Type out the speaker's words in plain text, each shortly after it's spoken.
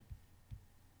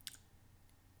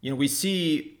We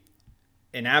see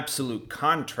an absolute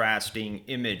contrasting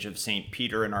image of St.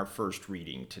 Peter in our first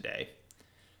reading today.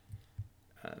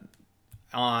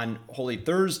 On Holy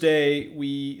Thursday,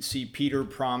 we see Peter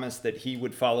promise that he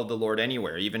would follow the Lord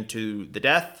anywhere, even to the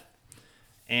death.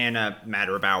 And a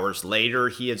matter of hours later,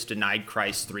 he has denied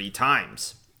Christ 3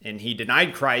 times. And he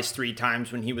denied Christ 3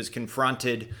 times when he was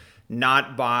confronted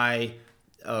not by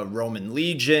a Roman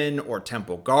legion or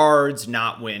temple guards,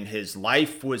 not when his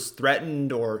life was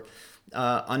threatened or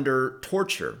under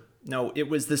torture. No, it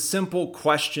was the simple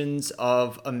questions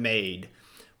of a maid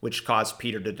which caused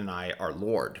Peter to deny our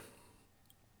Lord.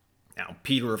 Now,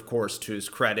 Peter, of course, to his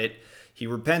credit, he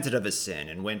repented of his sin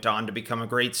and went on to become a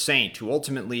great saint who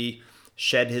ultimately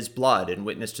shed his blood and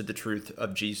witnessed to the truth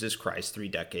of Jesus Christ 3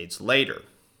 decades later.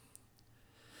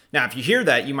 Now, if you hear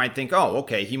that, you might think, oh,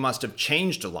 okay, he must have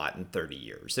changed a lot in 30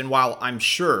 years. And while I'm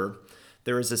sure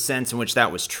there is a sense in which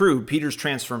that was true, Peter's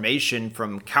transformation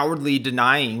from cowardly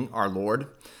denying our Lord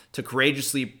to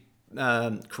courageously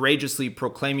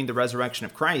proclaiming the resurrection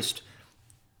of Christ,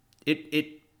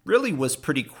 it really was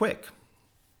pretty quick.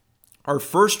 Our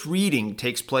first reading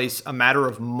takes place a matter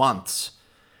of months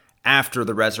after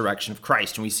the resurrection of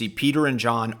Christ, and we see Peter and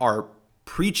John are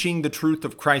preaching the truth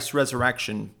of Christ's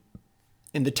resurrection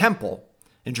in the temple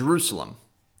in Jerusalem.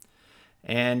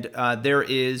 And there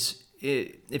is,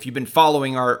 if you've been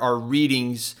following our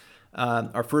readings,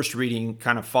 our first reading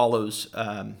kind of follows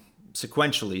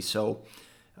sequentially. So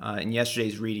in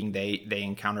yesterday's reading, they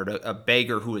encountered a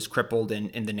beggar who was crippled, and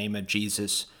in the name of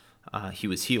Jesus, he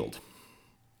was healed.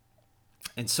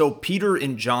 And so Peter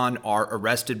and John are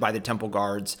arrested by the temple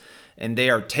guards, and they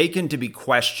are taken to be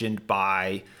questioned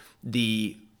by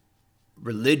the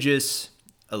religious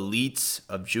elites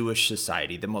of Jewish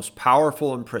society, the most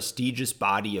powerful and prestigious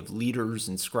body of leaders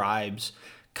and scribes.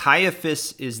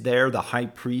 Caiaphas is there, the high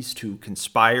priest who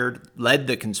led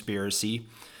the conspiracy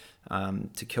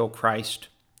to kill Christ.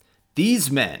 These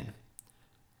men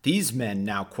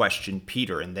now question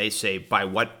Peter, and they say, by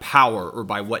what power or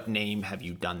by what name have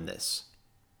you done this?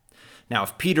 Now,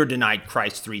 if Peter denied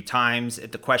Christ 3 times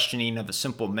at the questioning of a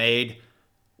simple maid,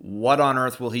 what on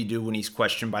earth will he do when he's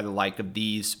questioned by the like of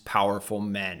these powerful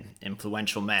men,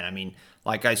 influential men? I mean,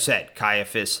 like I said,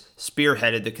 Caiaphas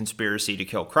spearheaded the conspiracy to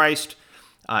kill Christ.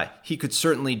 He could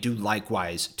certainly do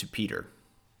likewise to Peter.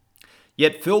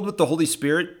 Yet, filled with the Holy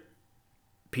Spirit,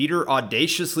 Peter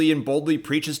audaciously and boldly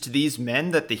preaches to these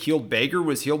men that the healed beggar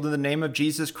was healed in the name of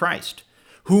Jesus Christ,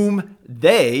 whom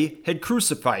they had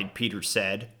crucified, Peter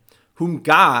said, whom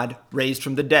God raised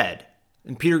from the dead.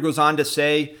 And Peter goes on to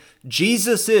say,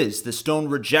 Jesus is the stone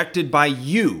rejected by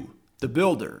you, the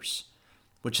builders,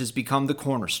 which has become the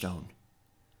cornerstone.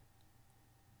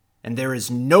 And there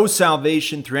is no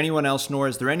salvation through anyone else, nor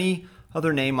is there any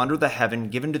other name under the heaven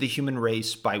given to the human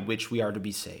race by which we are to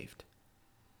be saved.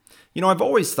 I've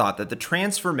always thought that the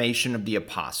transformation of the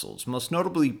apostles, most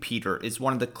notably Peter, is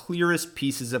one of the clearest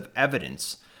pieces of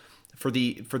evidence for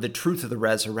the truth of the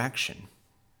resurrection.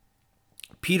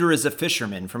 Peter is a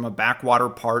fisherman from a backwater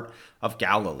part of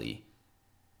Galilee.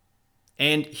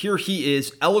 And here he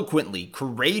is eloquently,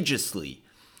 courageously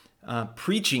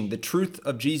preaching the truth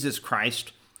of Jesus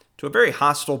Christ to a very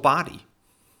hostile body.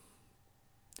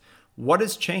 What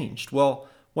has changed? Well,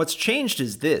 what's changed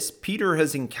is this. Peter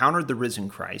has encountered the risen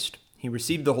Christ. He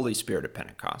received the Holy Spirit at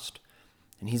Pentecost,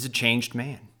 and he's a changed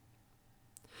man.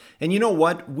 And you know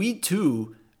what? We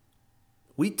too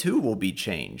will be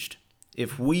changed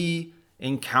if we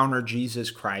encounter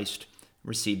Jesus Christ,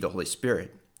 receive the Holy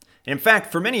Spirit. And in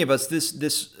fact, for many of us,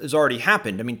 this has already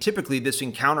happened. I mean, typically this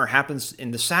encounter happens in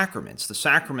the sacraments. The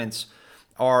sacraments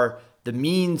are the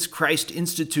means Christ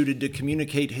instituted to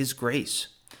communicate his grace,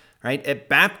 right? At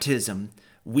baptism,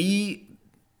 we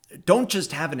don't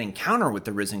just have an encounter with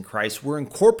the risen Christ, we're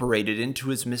incorporated into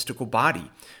his mystical body.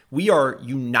 We are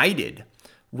united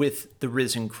with the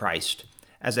risen Christ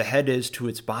as a head is to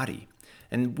its body.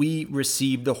 And we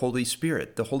receive the Holy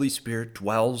Spirit. The Holy Spirit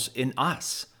dwells in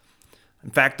us. In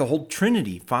fact, the whole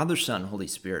Trinity, Father, Son, Holy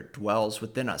Spirit, dwells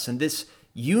within us. And this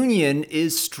union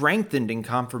is strengthened in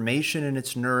confirmation, and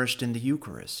it's nourished in the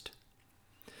Eucharist.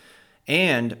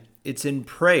 And it's in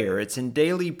prayer, it's in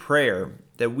daily prayer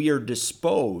that we are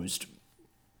disposed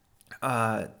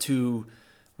to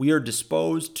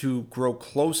grow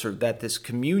closer, that this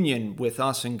communion with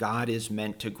us and God is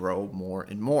meant to grow more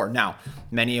and more. Now,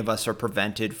 many of us are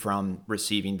prevented from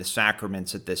receiving the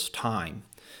sacraments at this time,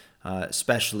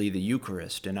 especially the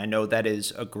Eucharist, and I know that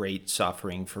is a great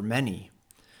suffering for many.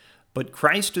 But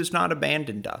Christ has not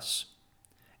abandoned us.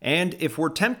 And if we're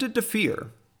tempted to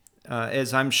fear,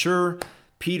 as I'm sure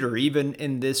Peter, even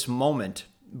in this moment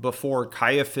before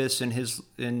Caiaphas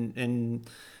and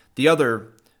the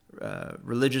other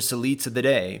religious elites of the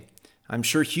day, I'm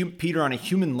sure Peter on a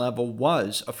human level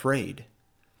was afraid.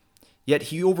 Yet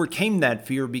he overcame that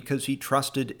fear because he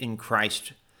trusted in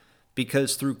Christ,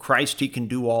 because through Christ he can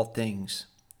do all things.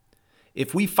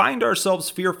 If we find ourselves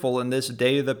fearful in this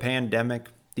day of the pandemic,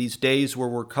 these days where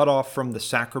we're cut off from the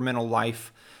sacramental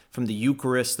life, from the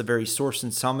Eucharist, the very source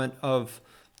and summit of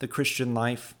the Christian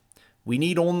life, we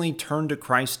need only turn to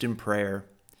Christ in prayer.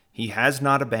 He has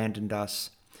not abandoned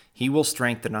us. He will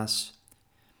strengthen us.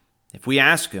 If we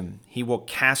ask him, he will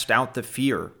cast out the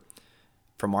fear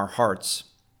from our hearts.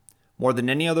 More than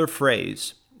any other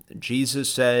phrase,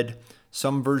 Jesus said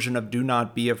some version of "do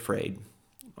not be afraid."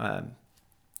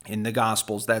 In the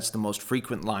Gospels, that's the most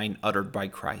frequent line uttered by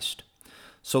Christ.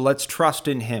 So let's trust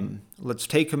in him. Let's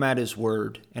take him at his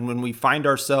word. And when we find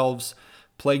ourselves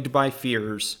plagued by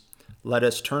fears, let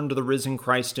us turn to the risen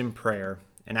Christ in prayer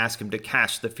and ask him to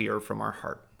cast the fear from our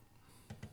heart.